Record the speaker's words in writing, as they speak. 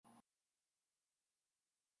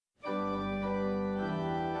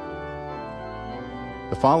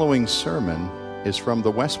The following sermon is from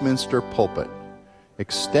the Westminster pulpit,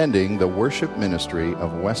 extending the worship ministry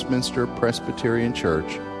of Westminster Presbyterian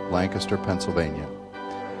Church, Lancaster, Pennsylvania.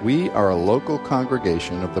 We are a local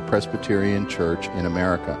congregation of the Presbyterian Church in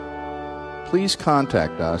America. Please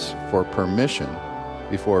contact us for permission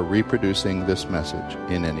before reproducing this message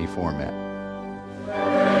in any format.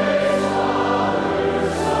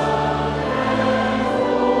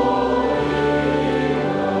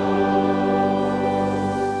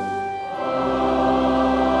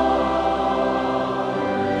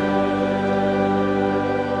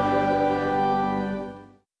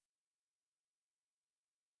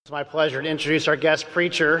 It's my pleasure to introduce our guest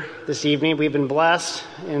preacher this evening. We've been blessed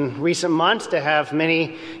in recent months to have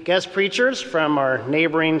many guest preachers from our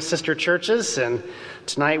neighboring sister churches, and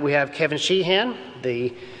tonight we have Kevin Sheehan,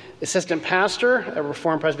 the assistant pastor at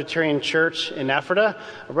Reformed Presbyterian Church in Ephrata,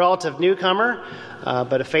 a relative newcomer,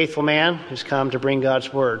 but a faithful man who's come to bring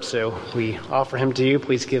God's word. So we offer him to you.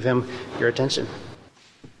 Please give him your attention.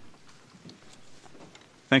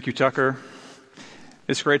 Thank you, Tucker.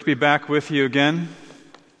 It's great to be back with you again.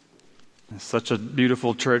 It's such a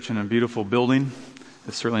beautiful church and a beautiful building.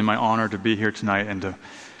 It's certainly my honor to be here tonight and to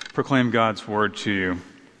proclaim God's word to you.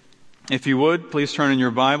 If you would, please turn in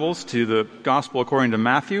your Bibles to the Gospel according to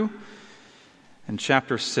Matthew in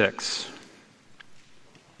chapter 6.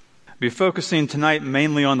 I'll be focusing tonight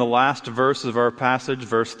mainly on the last verse of our passage,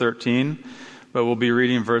 verse 13, but we'll be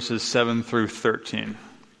reading verses 7 through 13.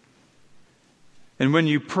 And when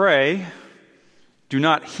you pray, do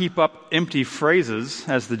not heap up empty phrases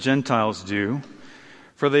as the Gentiles do,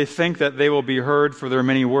 for they think that they will be heard for their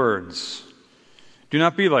many words. Do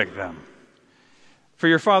not be like them, for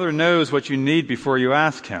your Father knows what you need before you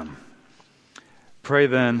ask Him. Pray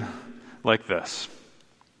then like this: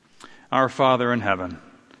 Our Father in heaven,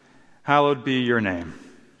 hallowed be your name.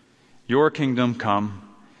 Your kingdom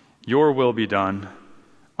come, your will be done,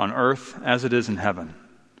 on earth as it is in heaven.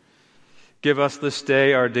 Give us this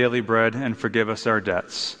day our daily bread, and forgive us our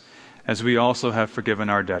debts, as we also have forgiven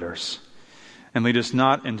our debtors. And lead us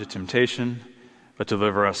not into temptation, but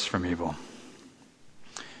deliver us from evil.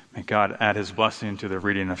 May God add His blessing to the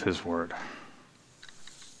reading of His word.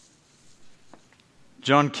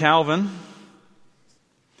 John Calvin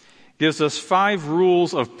gives us 5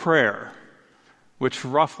 rules of prayer, which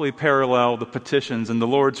roughly parallel the petitions in the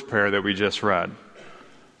Lord's Prayer that we just read.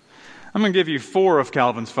 I'm going to give you 4 of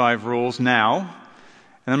Calvin's 5 rules now,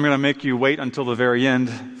 and I'm going to make you wait until the very end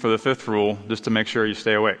for the 5th rule, just to make sure you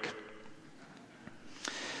stay awake.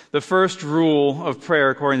 The first rule of prayer,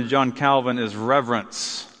 according to John Calvin, is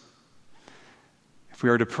reverence. If we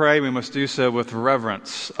are to pray, we must do so with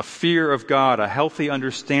reverence, a fear of God, a healthy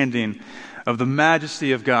understanding of the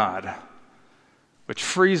majesty of God, which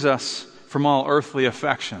frees us from all earthly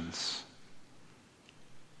affections.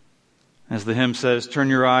 As the hymn says, turn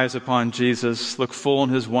your eyes upon Jesus, look full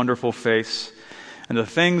in His wonderful face, and the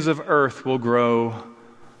things of earth will grow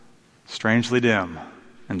strangely dim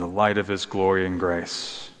in the light of His glory and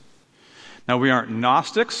grace. Now, we aren't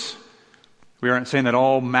Gnostics. We aren't saying that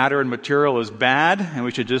all matter and material is bad, and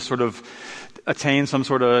we should just sort of attain some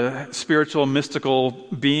sort of spiritual, mystical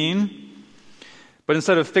being. But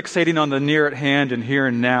instead of fixating on the near at hand and here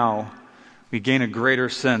and now, we gain a greater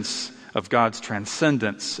sense of God's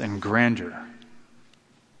transcendence and grandeur.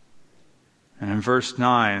 And in verse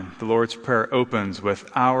 9, the Lord's Prayer opens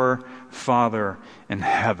with Our Father in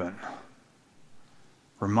heaven,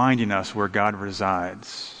 reminding us where God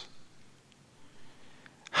resides.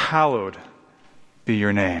 Hallowed be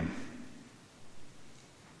your name.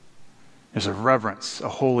 There's a reverence, a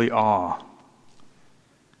holy awe,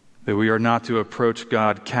 that we are not to approach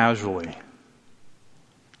God casually.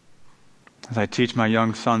 As I teach my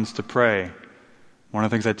young sons to pray, one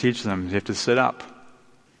of the things I teach them is you have to sit up.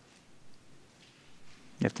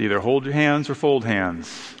 You have to either hold your hands or fold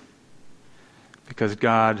hands, because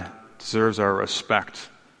God deserves our respect.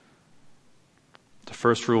 The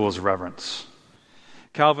first rule is reverence.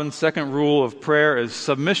 Calvin's second rule of prayer is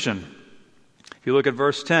submission. If you look at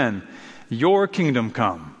verse 10, your kingdom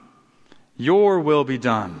come, your will be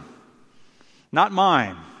done. Not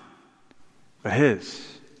mine, but His.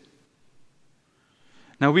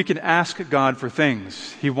 Now, we can ask God for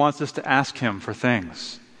things. He wants us to ask Him for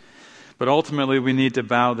things. But ultimately, we need to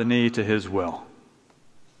bow the knee to His will,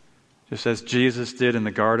 just as Jesus did in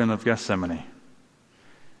the Garden of Gethsemane.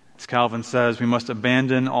 As Calvin says, we must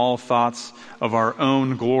abandon all thoughts of our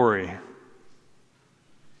own glory.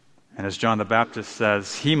 And as John the Baptist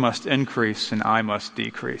says, He must increase and I must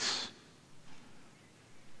decrease.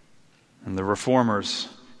 And the Reformers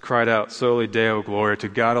cried out, Soli Deo Gloria, to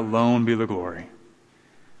God alone be the glory.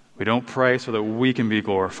 We don't pray so that we can be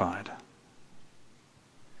glorified.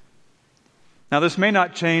 Now, this may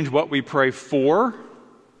not change what we pray for.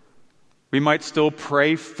 We might still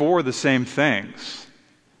pray for the same things: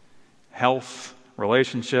 health,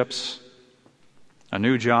 relationships, a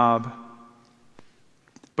new job.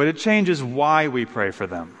 But it changes why we pray for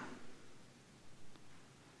them.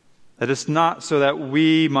 That it's not so that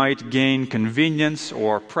we might gain convenience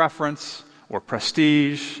or preference or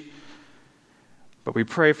prestige, but we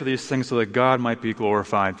pray for these things so that God might be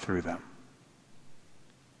glorified through them.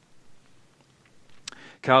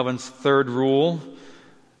 Calvin's third rule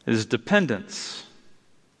is dependence.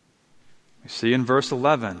 We see in verse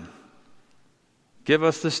 11, "Give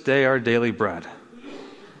us this day our daily bread."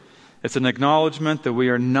 It's an acknowledgement that we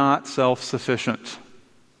are not self-sufficient.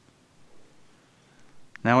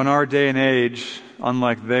 Now, in our day and age,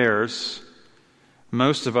 unlike theirs,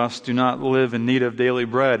 most of us do not live in need of daily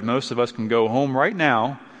bread. Most of us can go home right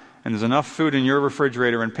now, and there's enough food in your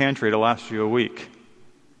refrigerator and pantry to last you a week.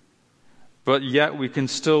 But yet we can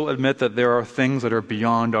still admit that there are things that are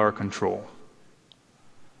beyond our control.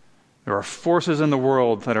 There are forces in the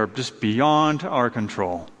world that are just beyond our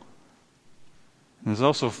control. And there's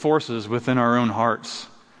also forces within our own hearts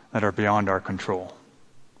that are beyond our control.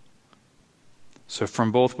 So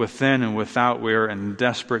from both within and without, we are in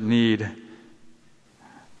desperate need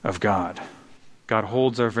of God. God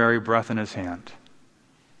holds our very breath in His hand.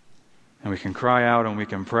 And we can cry out and we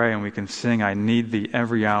can pray and we can sing, "I need Thee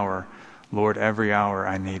every hour. Lord, every hour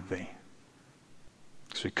I need Thee."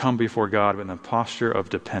 So we come before God in a posture of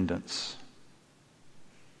dependence.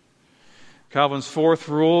 Calvin's fourth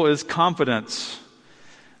rule is confidence.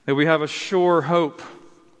 That we have a sure hope.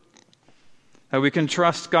 That we can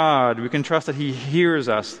trust God. We can trust that He hears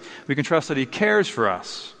us. We can trust that He cares for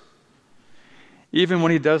us. Even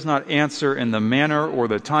when He does not answer in the manner or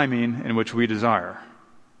the timing in which we desire.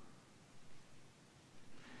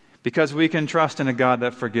 Because we can trust in a God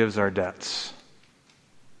that forgives our debts.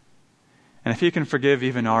 And if He can forgive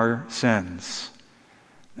even our sins,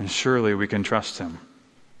 then surely we can trust Him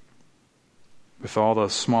with all the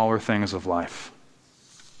smaller things of life.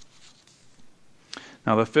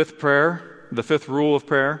 Now the fifth rule of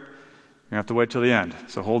prayer, you have to wait till the end.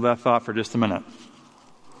 So hold that thought for just a minute.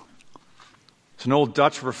 It's an old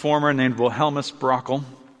Dutch reformer named Wilhelmus Brakel.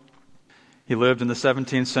 He lived in the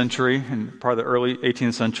 17th century and part of the early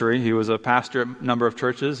 18th century. He was a pastor at a number of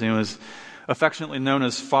churches. He was affectionately known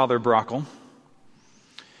as Father Brakel.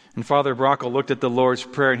 And Father Brakel looked at the Lord's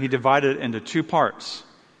Prayer and he divided it into two parts.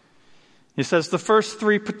 He says the first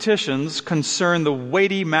three petitions concern the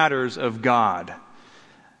weighty matters of God,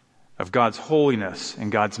 of God's holiness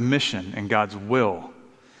and God's mission and God's will.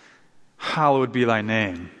 Hallowed be Thy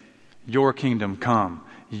name. Your kingdom come.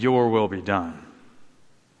 Your will be done.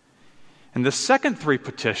 And the second three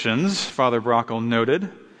petitions, Father Brakel noted,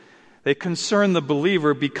 they concern the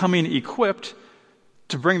believer becoming equipped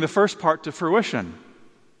to bring the first part to fruition.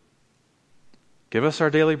 Give us our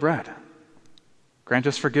daily bread. Grant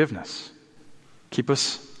us forgiveness. Keep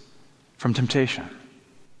us from temptation.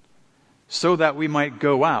 So that we might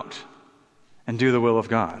go out and do the will of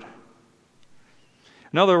God.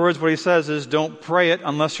 In other words, what he says is, don't pray it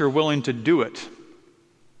unless you're willing to do it.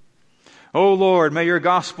 Oh Lord, may your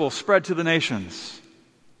gospel spread to the nations.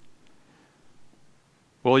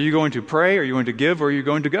 Well, are you going to pray? Are you going to give? Or are you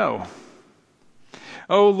going to go?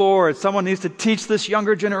 Oh Lord, someone needs to teach this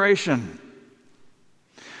younger generation.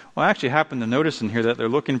 Well, I actually happen to notice in here that they're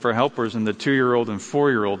looking for helpers in the 2-year-old and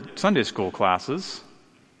 4-year-old Sunday school classes.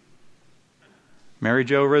 Mary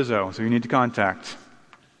Jo Rizzo, so you need to contact.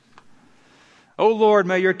 Oh Lord,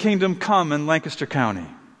 may your kingdom come in Lancaster County.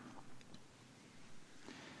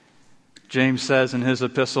 James says in his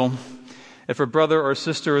epistle, if a brother or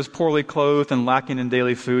sister is poorly clothed and lacking in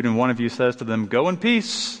daily food, and one of you says to them, go in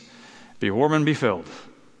peace, be warm and be filled,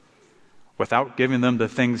 without giving them the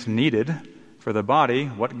things needed for the body,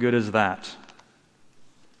 what good is that?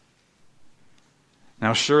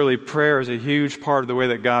 Now surely prayer is a huge part of the way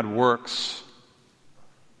that God works.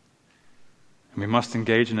 And we must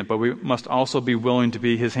engage in it, but we must also be willing to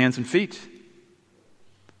be His hands and feet.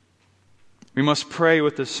 We must pray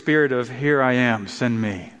with the spirit of, here I am, send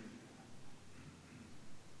me.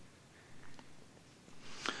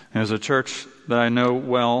 There's a church that I know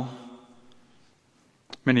well.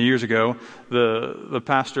 Many years ago, the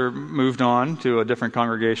pastor moved on to a different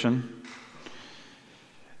congregation.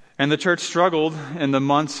 And the church struggled in the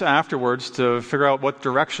months afterwards to figure out what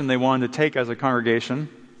direction they wanted to take as a congregation.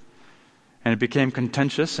 And it became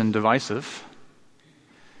contentious and divisive.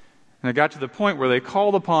 And it got to the point where they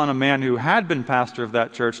called upon a man who had been pastor of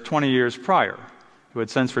that church 20 years prior, who had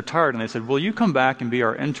since retired, and they said, will you come back and be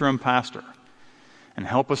our interim pastor and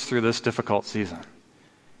help us through this difficult season?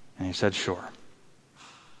 And he said, sure.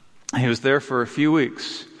 He was there for a few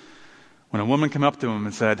weeks when a woman came up to him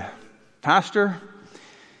and said, Pastor,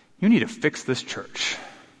 you need to fix this church.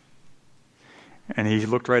 And he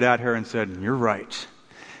looked right at her and said, you're right.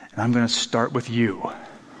 And I'm going to start with you.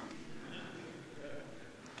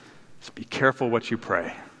 So be careful what you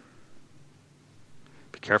pray.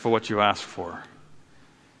 Be careful what you ask for.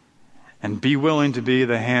 And be willing to be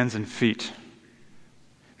the hands and feet.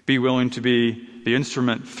 Be willing to be the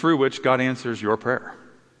instrument through which God answers your prayer.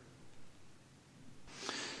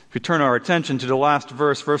 If we turn our attention to the last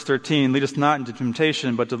verse, verse 13, lead us not into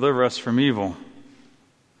temptation, but deliver us from evil.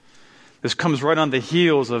 This comes right on the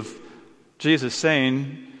heels of Jesus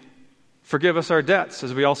saying, forgive us our debts,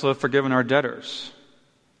 as we also have forgiven our debtors.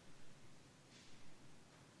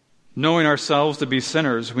 Knowing ourselves to be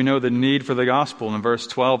sinners, we know the need for the gospel in verse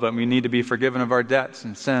 12, that we need to be forgiven of our debts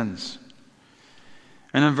and sins.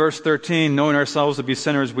 And in verse 13, knowing ourselves to be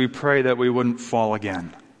sinners, we pray that we wouldn't fall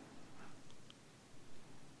again.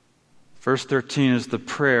 Verse 13 is the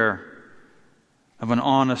prayer of an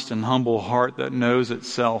honest and humble heart that knows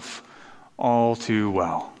itself all too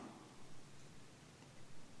well.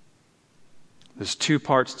 There's two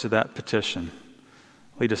parts to that petition.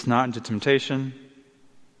 Lead us not into temptation,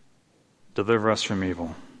 deliver us from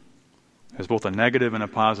evil. There's both a negative and a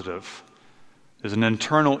positive. There's an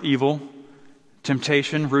internal evil,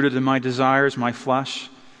 temptation rooted in my desires, my flesh,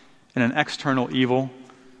 and an external evil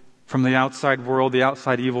from the outside world, the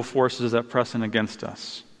outside evil forces that press in against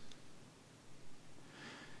us.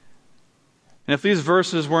 And if these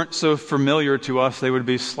verses weren't so familiar to us, they would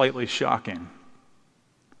be slightly shocking.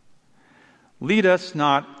 Lead us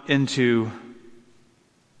not into...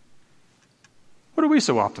 What do we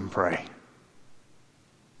so often pray?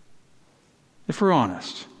 If we're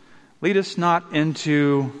honest, lead us not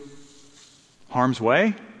into harm's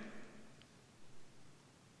way.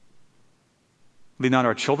 Lead not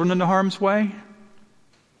our children into harm's way.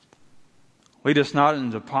 Lead us not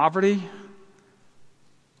into poverty.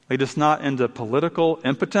 Lead us not into political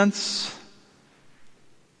impotence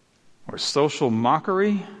or social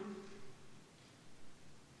mockery.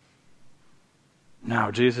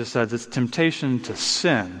 No, Jesus says it's temptation to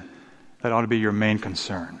sin that ought to be your main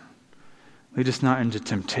concern. Lead us not into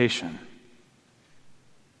temptation.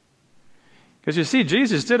 Because you see,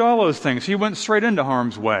 Jesus did all those things. He went straight into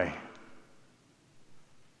harm's way.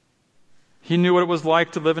 He knew what it was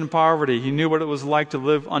like to live in poverty. He knew what it was like to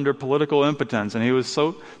live under political impotence. And he was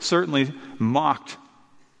so certainly mocked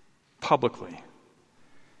publicly.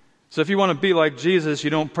 So if you want to be like Jesus, you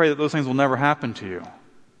don't pray that those things will never happen to you.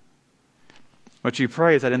 What you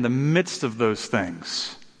pray is that in the midst of those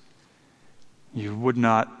things, you would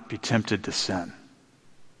not be tempted to sin.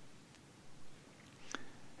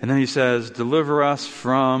 And then he says, deliver us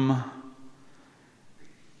from...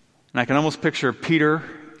 And I can almost picture Peter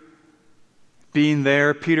being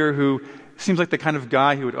there. Peter, who seems like the kind of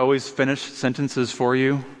guy who would always finish sentences for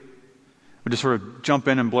you. Would just sort of jump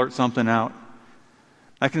in and blurt something out.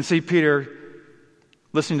 I can see Peter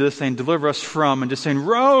listening to this saying, deliver us from, and just saying,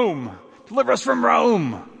 Rome! Deliver us from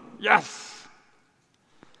Rome! Yes!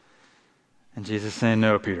 And Jesus saying,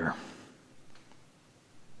 no, Peter.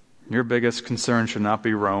 Your biggest concern should not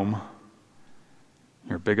be Rome.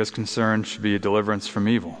 Your biggest concern should be a deliverance from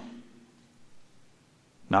evil.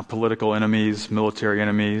 Not political enemies, military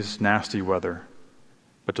enemies, nasty weather,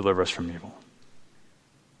 but deliver us from evil.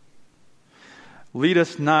 Lead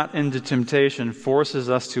us not into temptation forces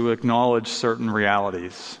us to acknowledge certain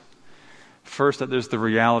realities. First, that there's the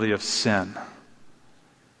reality of sin.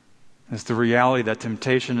 There's the reality that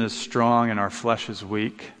temptation is strong and our flesh is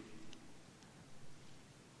weak.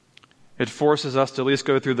 It forces us to at least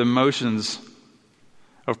go through the motions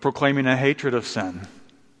of proclaiming a hatred of sin.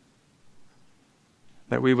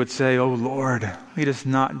 That we would say, oh Lord, lead us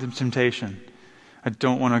not into temptation. I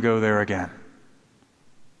don't want to go there again.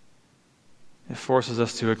 It forces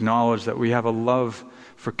us to acknowledge that we have a love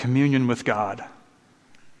for communion with God. And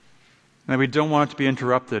that we don't want it to be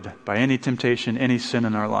interrupted by any temptation, any sin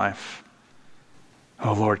in our life.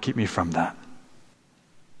 Oh Lord, keep me from that.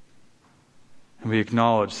 And we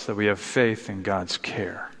acknowledge that we have faith in God's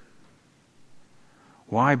care.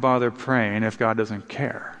 Why bother praying if God doesn't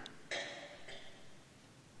care?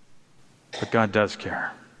 But God does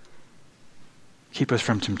care. Keep us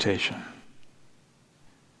from temptation.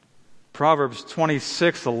 Proverbs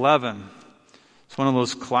 26:11. It's one of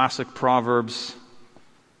those classic proverbs.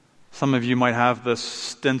 Some of you might have this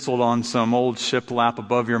stenciled on some old shiplap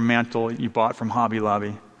above your mantle you bought from Hobby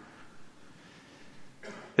Lobby.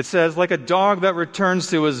 It says, like a dog that returns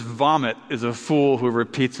to his vomit is a fool who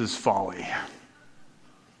repeats his folly.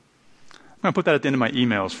 I'm going to put that at the end of my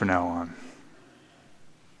emails from now on.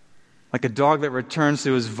 Like a dog that returns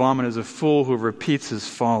to his vomit is a fool who repeats his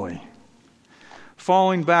folly.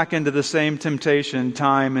 Falling back into the same temptation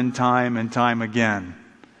time and time and time again,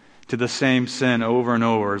 to the same sin over and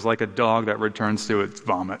over, is like a dog that returns to its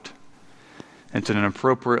vomit. It's an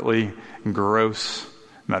appropriately gross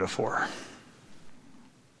metaphor.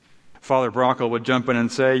 Father Brockel would jump in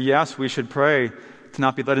and say, yes, we should pray to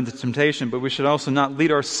not be led into temptation, but we should also not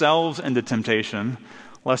lead ourselves into temptation,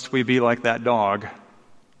 lest we be like that dog.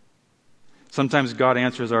 Sometimes God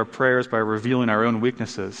answers our prayers by revealing our own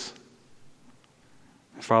weaknesses.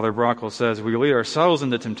 Father Brockel says, we lead ourselves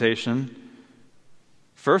into temptation,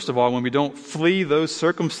 first of all, when we don't flee those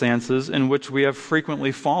circumstances in which we have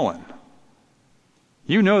frequently fallen.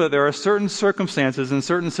 You know that there are certain circumstances and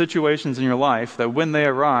certain situations in your life that when they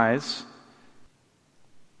arise,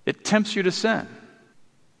 it tempts you to sin.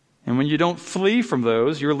 And when you don't flee from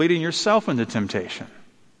those, you're leading yourself into temptation.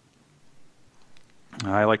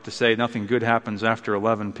 I like to say nothing good happens after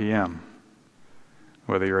 11 p.m.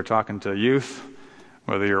 Whether you're talking to youth,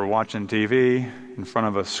 whether you're watching TV in front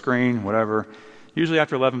of a screen, whatever. Usually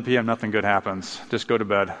after 11 p.m., nothing good happens. Just go to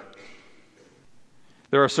bed.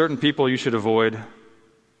 There are certain people you should avoid,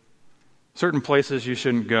 certain places you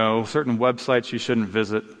shouldn't go, certain websites you shouldn't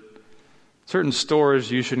visit, certain stores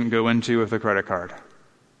you shouldn't go into with a credit card.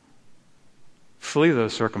 Flee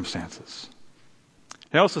those circumstances.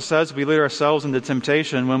 He also says we lead ourselves into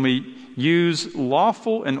temptation when we use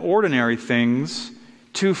lawful and ordinary things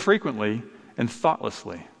too frequently and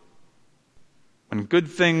thoughtlessly. When good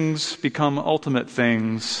things become ultimate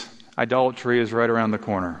things, idolatry is right around the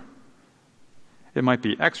corner. It might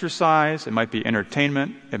be exercise, it might be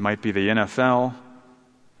entertainment, it might be the NFL.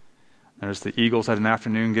 There's the Eagles had an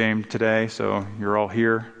afternoon game today, so you're all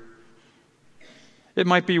here. It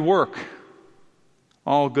might be work.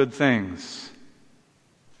 All good things.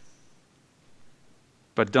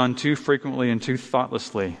 But done too frequently and too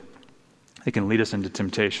thoughtlessly, it can lead us into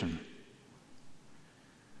temptation.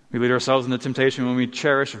 We lead ourselves into temptation when we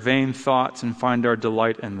cherish vain thoughts and find our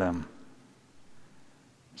delight in them.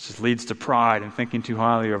 This just leads to pride and thinking too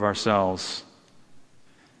highly of ourselves.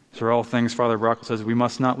 These are all things Father Brockel says we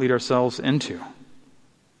must not lead ourselves into.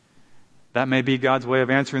 That may be God's way of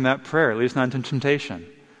answering that prayer, at least not into temptation.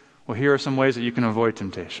 Well, here are some ways that you can avoid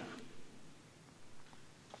temptation.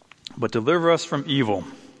 But deliver us from evil.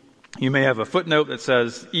 You may have a footnote that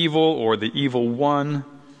says evil or the evil one.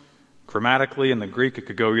 Grammatically, in the Greek, it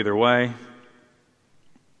could go either way.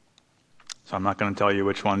 So I'm not going to tell you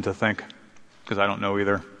which one to think, because I don't know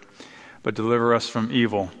either. But deliver us from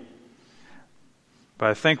evil. But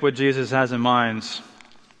I think what Jesus has in mind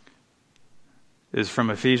is from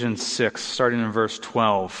Ephesians 6, starting in verse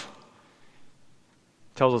 12.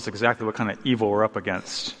 It tells us exactly what kind of evil we're up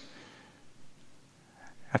against.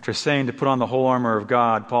 After saying to put on the whole armor of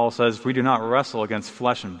God, Paul says, we do not wrestle against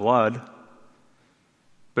flesh and blood,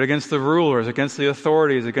 but against the rulers, against the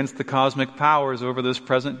authorities, against the cosmic powers over this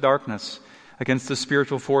present darkness, against the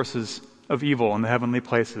spiritual forces of evil in the heavenly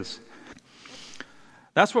places.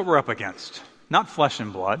 That's what we're up against, not flesh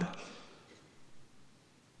and blood.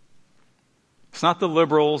 It's not the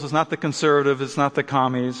liberals, it's not the conservatives, it's not the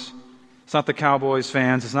commies, it's not the Cowboys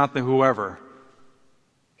fans, it's not the whoever.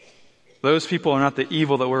 Those people are not the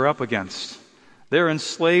evil that we're up against. They're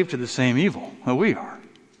enslaved to the same evil that we are.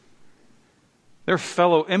 They're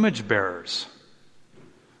fellow image bearers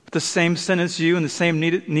with the same sin as you and the same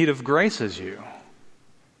need of grace as you.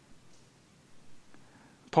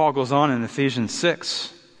 Paul goes on in Ephesians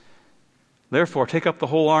 6. Therefore, take up the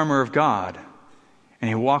whole armor of God. And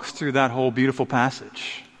he walks through that whole beautiful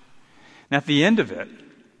passage. And at the end of it,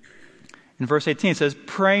 in verse 18, it says,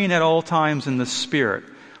 praying at all times in the Spirit,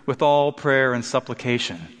 with all prayer and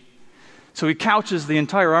supplication. So he couches the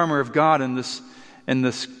entire armor of God in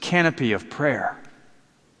this canopy of prayer.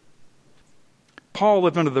 Paul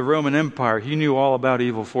lived under the Roman Empire. He knew all about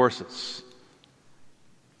evil forces,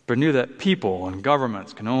 but knew that people and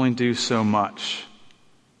governments can only do so much.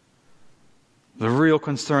 The real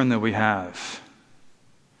concern that we have,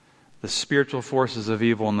 the spiritual forces of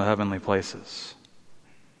evil in the heavenly places,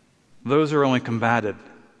 those are only combated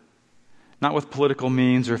not with political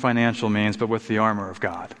means or financial means, but with the armor of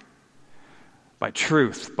God. By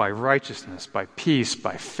truth, by righteousness, by peace,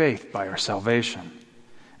 by faith, by our salvation,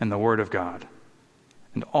 and the Word of God.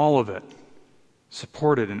 And all of it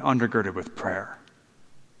supported and undergirded with prayer.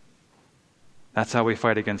 That's how we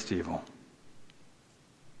fight against evil.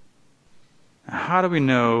 Now, how do we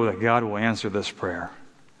know that God will answer this prayer?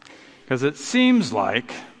 Because it seems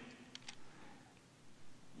like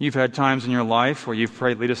you've had times in your life where you've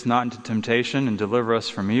prayed, lead us not into temptation and deliver us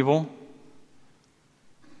from evil.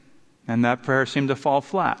 And that prayer seemed to fall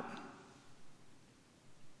flat.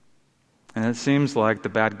 And it seems like the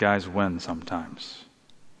bad guys win sometimes.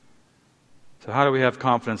 So how do we have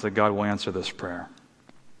confidence that God will answer this prayer?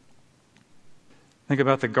 Think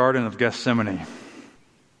about the Garden of Gethsemane.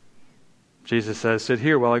 Jesus says, sit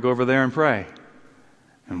here while I go over there and pray.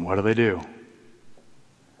 And what do?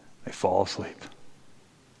 They fall asleep.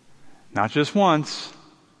 Not just once,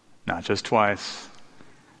 not just twice.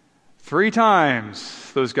 3 times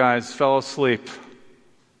those guys fell asleep.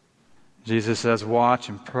 Jesus says, watch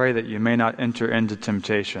and pray that you may not enter into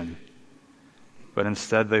temptation. But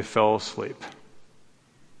instead they fell asleep.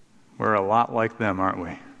 We're a lot like them, aren't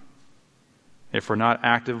we? If we're not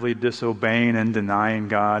actively disobeying and denying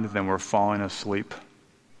God, then we're falling asleep.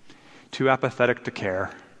 Too apathetic to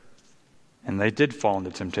care. And they did fall into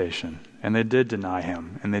temptation. And they did deny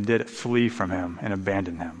Him. And they did flee from Him and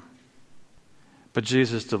abandon Him. But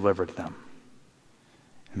Jesus delivered them.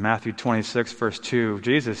 In Matthew 26, verse 2,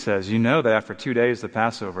 Jesus says, you know that after 2 days the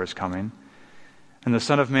Passover is coming, and the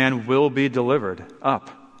Son of Man will be delivered up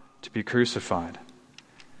to be crucified.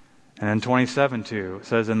 And in 27:2, it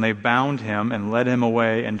says, and they bound Him and led Him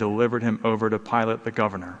away and delivered Him over to Pilate the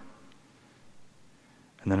governor.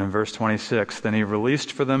 And then in verse 26, then He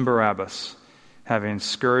released for them Barabbas, having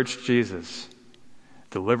scourged Jesus,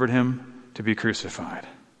 delivered Him to be crucified.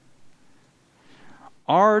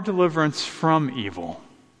 Our deliverance from evil,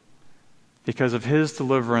 because of His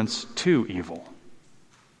deliverance to evil.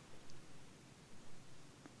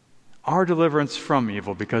 Our deliverance from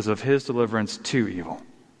evil because of His deliverance to evil.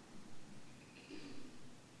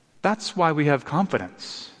 That's why we have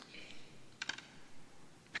confidence.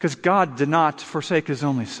 Because God did not forsake His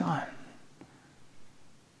only Son.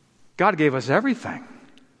 God gave us everything.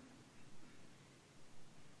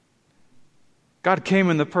 God came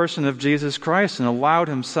in the person of Jesus Christ and allowed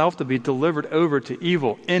Himself to be delivered over to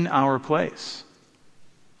evil in our place.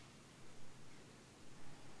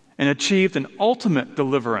 And achieved an ultimate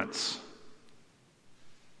deliverance.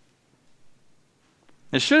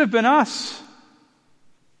 It should have been us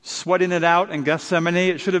sweating it out in Gethsemane.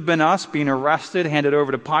 It should have been us being arrested, handed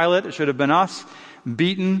over to Pilate. It should have been us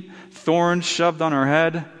beaten, thorns shoved on our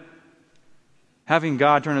head, having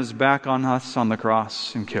God turn His back on us on the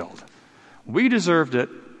cross and killed. We deserved it,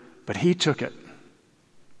 but He took it.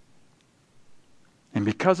 And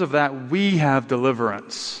because of that, we have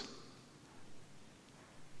deliverance.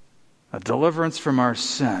 A deliverance from our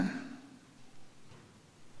sin.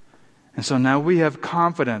 And so now we have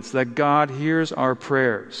confidence that God hears our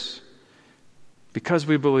prayers because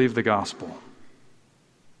we believe the gospel.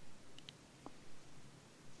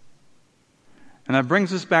 And that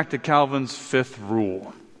brings us back to Calvin's 5th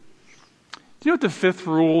rule. Do you know what the 5th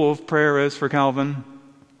rule of prayer is for Calvin?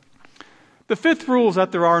 The 5th rule is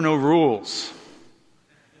that there are no rules.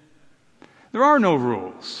 There are no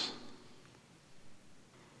rules.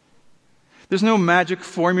 There's no magic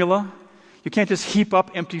formula. You can't just heap up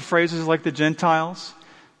empty phrases like the Gentiles.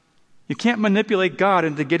 You can't manipulate God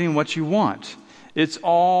into getting what you want. It's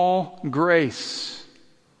all grace.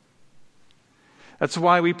 That's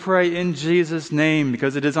why we pray in Jesus' name,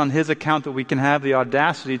 because it is on His account that we can have the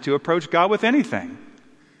audacity to approach God with anything.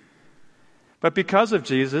 But because of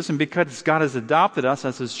Jesus and because God has adopted us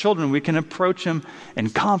as His children, we can approach Him in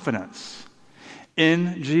confidence.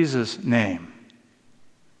 In Jesus' name.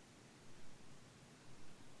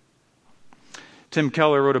 Tim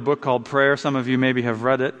Keller wrote a book called Prayer. Some of you maybe have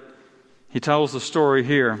read it. He tells the story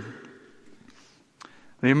here.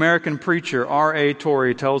 The American preacher R.A.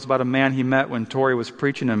 Torrey tells about a man he met when Torrey was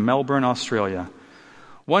preaching in Melbourne, Australia.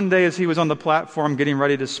 One day as he was on the platform getting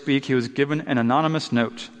ready to speak, he was given an anonymous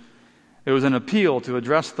note. It was an appeal to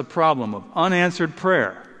address the problem of unanswered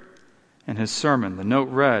prayer. In his sermon, the note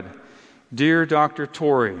read, Dear Dr.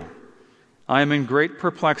 Torrey, I am in great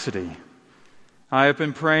perplexity. I have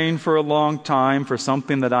been praying for a long time for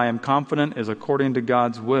something that I am confident is according to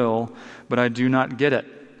God's will, but I do not get it.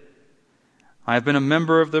 I have been a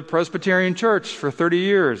member of the Presbyterian Church for 30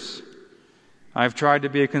 years. I have tried to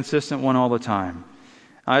be a consistent one all the time.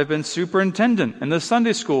 I have been superintendent in the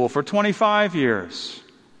Sunday school for 25 years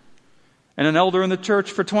and an elder in the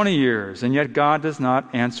church for 20 years, and yet God does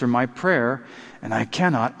not answer my prayer, and I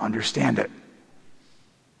cannot understand it.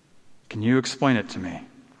 Can you explain it to me?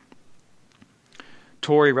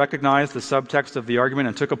 Torrey recognized the subtext of the argument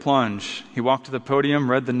and took a plunge. He walked to the podium,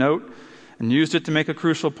 read the note, and used it to make a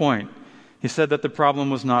crucial point. He said that the problem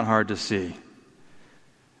was not hard to see.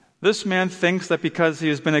 This man thinks that because he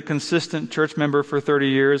has been a consistent church member for 30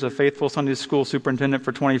 years, a faithful Sunday school superintendent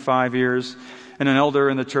for 25 years, and an elder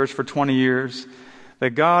in the church for 20 years,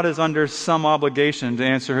 that God is under some obligation to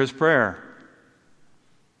answer his prayer.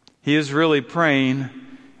 He is really praying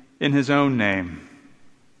in his own name.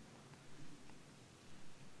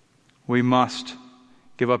 We must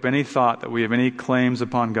give up any thought that we have any claims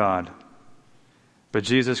upon God. But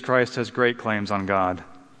Jesus Christ has great claims on God.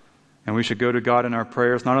 And we should go to God in our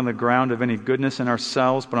prayers, not on the ground of any goodness in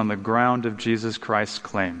ourselves, but on the ground of Jesus Christ's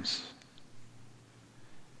claims.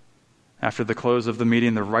 After the close of the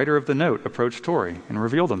meeting, the writer of the note approached Tori and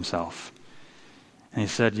revealed himself. And he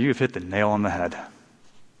said, "You've hit the nail on the head.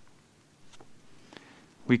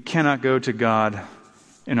 We cannot go to God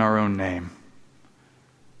in our own name.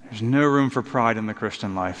 There's no room for pride in the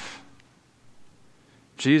Christian life.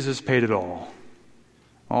 Jesus paid it all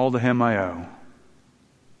to him I owe.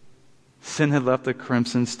 Sin had left a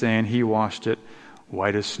crimson stain. He washed it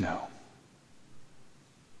white as snow."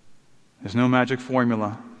 There's no magic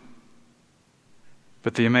formula.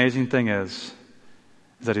 But the amazing thing is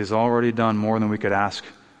that he's already done more than we could ask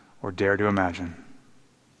or dare to imagine.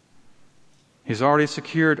 He's already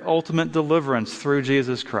secured ultimate deliverance through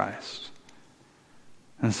Jesus Christ.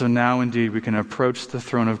 And so now indeed we can approach the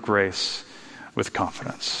throne of grace with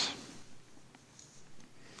confidence.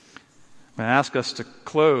 I ask us to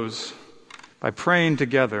close by praying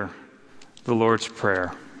together the Lord's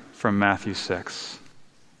Prayer from Matthew 6.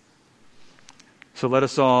 So let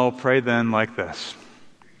us all pray then like this.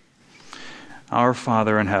 Our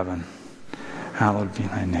Father in heaven, hallowed be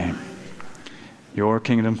thy name. Your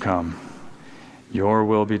kingdom come, your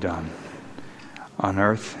will be done, on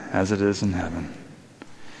earth as it is in heaven.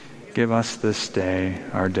 Give us this day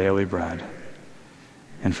our daily bread,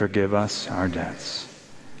 and forgive us our debts,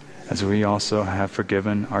 as we also have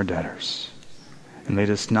forgiven our debtors. And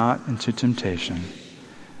lead us not into temptation,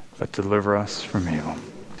 but deliver us from evil.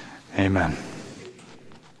 Amen.